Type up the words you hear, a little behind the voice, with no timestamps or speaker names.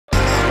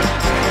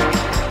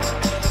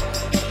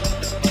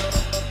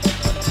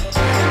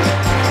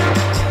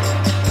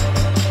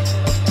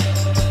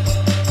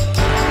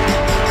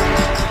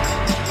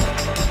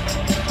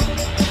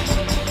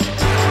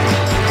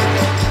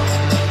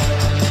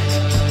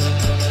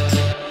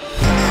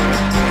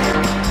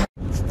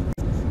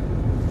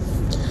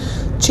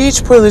Teenage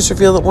spoilers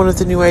reveal that one of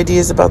the new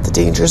ideas about the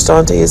dangers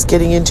Dante is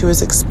getting into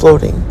is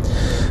exploding.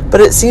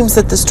 But it seems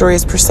that the story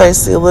is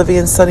precisely Olivia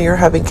and Sunny are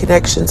having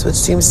connections, which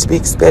seems to be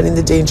expanding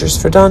the dangers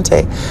for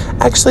Dante.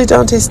 Actually,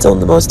 Dante's still in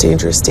the most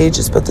dangerous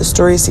stages, but the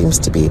story seems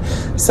to be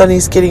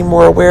Sunny's getting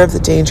more aware of the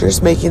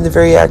dangers, making the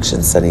very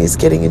action Sunny is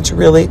getting into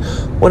really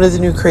one of the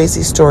new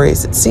crazy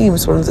stories. It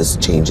seems one of the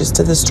changes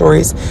to the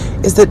stories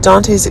is that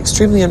Dante is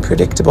extremely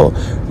unpredictable.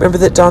 Remember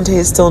that Dante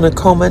is still in a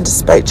coma, and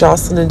despite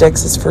Jocelyn and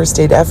Dex's first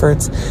aid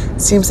efforts,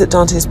 it seems that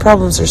Dante's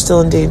problems are still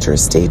in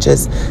dangerous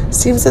stages. It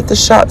seems that the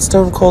shot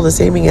Stone Cold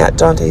is aiming at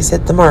Dante's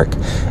hit the mark,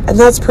 and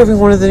that's proving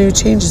one of the new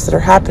changes that are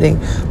happening.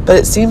 But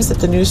it seems that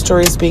the new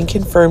story is being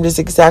confirmed as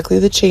exactly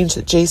the change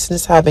that Jason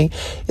is having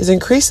is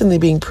increasingly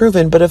being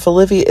proven. But if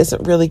Olivia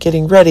isn't really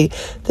getting ready,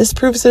 this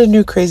proves that a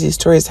new crazy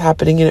story is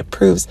happening, and it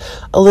proves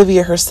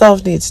Olivia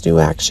herself needs new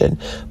action.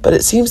 But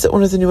it seems that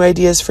one of the new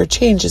ideas for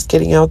change is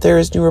getting out there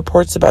as new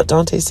reports about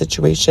Dante's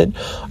situation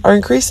are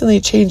increasingly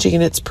changing,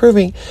 and it's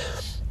proving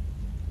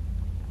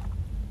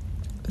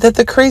that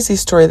the crazy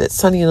story that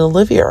Sunny and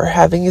Olivia are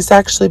having is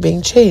actually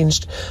being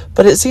changed.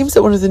 But it seems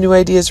that one of the new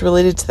ideas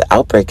related to the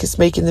outbreak is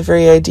making the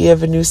very idea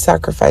of a new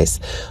sacrifice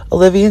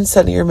Olivia and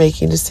Sunny are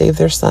making to save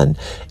their son.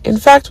 In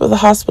fact, while the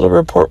hospital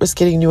report was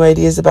getting new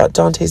ideas about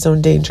Dante's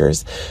own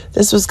dangers,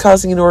 this was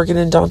causing an organ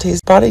in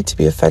Dante's body to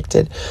be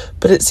affected.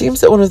 But it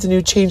seems that one of the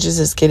new changes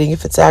is getting,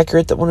 if it's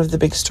accurate, that one of the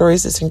big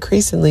stories is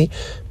increasingly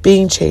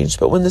being changed.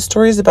 But when the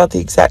story is about the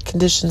exact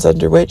conditions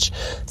under which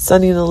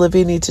Sunny and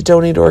Olivia need to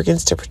donate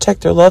organs to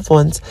protect their loved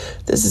ones,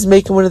 this is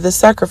making one of the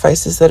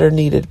sacrifices that are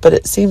needed. But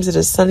it seems that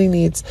as Sunny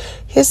needs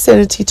his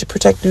sanity to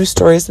protect new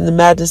stories, and the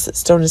madness that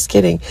Stone is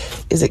getting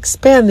is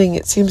expanding,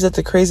 it seems that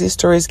the crazy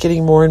story is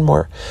getting more and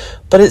more.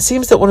 But it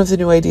seems that one of the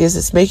new ideas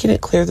is making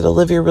it clear that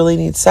Olivia really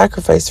needs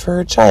sacrifice for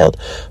her child.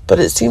 But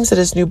it seems that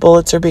as new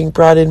bullets are being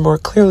brought in more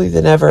clearly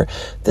than ever,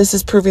 this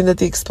is proving that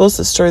the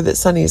explosive story that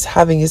Sunny is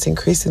having is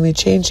increasingly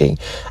changing.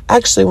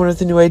 Actually, one of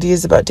the new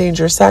ideas about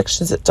dangerous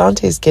actions that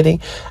Dante is getting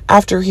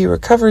after he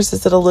recovers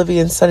is that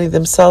Olivia and Sunny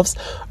themselves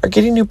are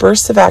getting new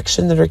bursts of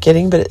action that are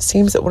getting, but it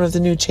seems that one of the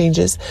new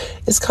changes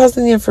is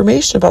causing the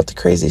information about the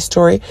crazy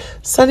story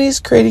Sunny is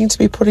creating to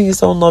be putting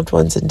his own loved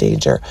ones in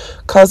danger,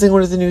 causing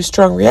one of the new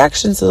strong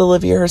reactions that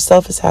Olivia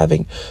herself is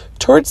having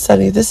towards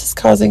Sunny. This is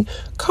causing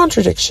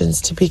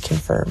contradictions to be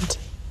confirmed.